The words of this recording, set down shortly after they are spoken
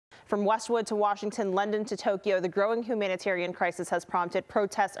From Westwood to Washington, London to Tokyo, the growing humanitarian crisis has prompted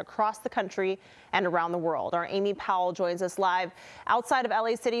protests across the country and around the world. Our Amy Powell joins us live outside of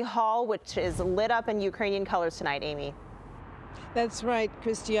LA City Hall, which is lit up in Ukrainian colors tonight. Amy. That's right,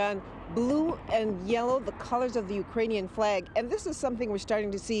 Christiane. Blue and yellow, the colors of the Ukrainian flag. And this is something we're starting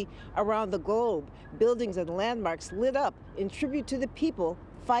to see around the globe. Buildings and landmarks lit up in tribute to the people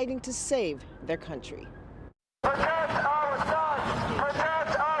fighting to save their country.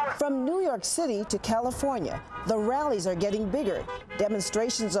 From New York City to California, the rallies are getting bigger.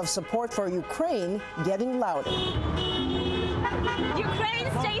 Demonstrations of support for Ukraine getting louder. Ukraine,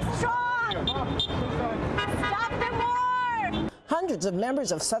 stay strong! Stop the war! Hundreds of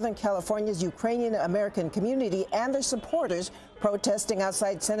members of Southern California's Ukrainian American community and their supporters protesting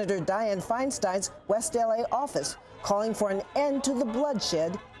outside Senator Dianne Feinstein's West LA office, calling for an end to the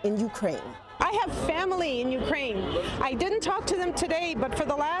bloodshed in Ukraine. I have family in Ukraine. I didn't talk to them today, but for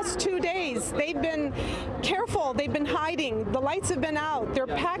the last 2 days, they've been careful. They've been hiding. The lights have been out. They're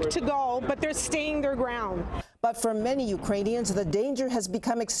packed to go, but they're staying their ground. But for many Ukrainians, the danger has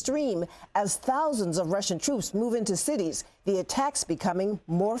become extreme as thousands of Russian troops move into cities, the attacks becoming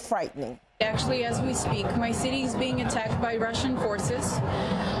more frightening. Actually, as we speak, my city is being attacked by Russian forces.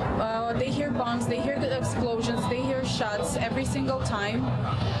 They hear bombs, they hear the explosions, they hear shots every single time.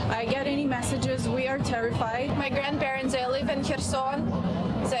 I get any messages, we are terrified. My grandparents, they live in Kherson.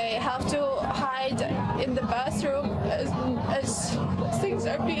 They have to hide in the bathroom as things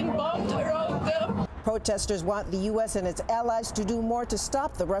are being bombed around them. Protesters want the U.S. and its allies to do more to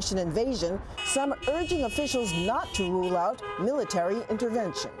stop the Russian invasion, some urging officials not to rule out military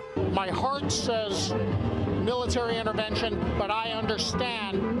intervention. My heart says military intervention, but I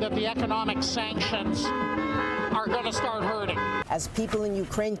understand that the economic sanctions are going to start hurting. As people in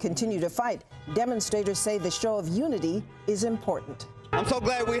Ukraine continue to fight, demonstrators say the show of unity is important. I'm so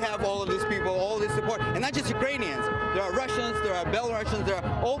glad we have all of these people, all this support, and not just Ukrainians. There are Russians, there are Belarusians, there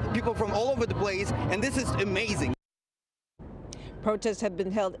are all people from all over the place, and this is amazing. Protests have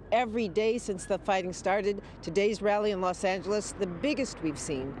been held every day since the fighting started. Today's rally in Los Angeles, the biggest we've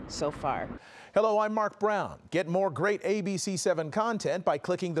seen so far. Hello, I'm Mark Brown. Get more great ABC7 content by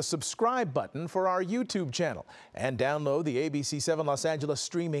clicking the subscribe button for our YouTube channel and download the ABC7 Los Angeles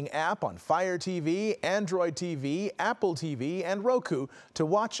streaming app on Fire TV, Android TV, Apple TV, and Roku to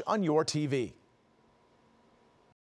watch on your TV.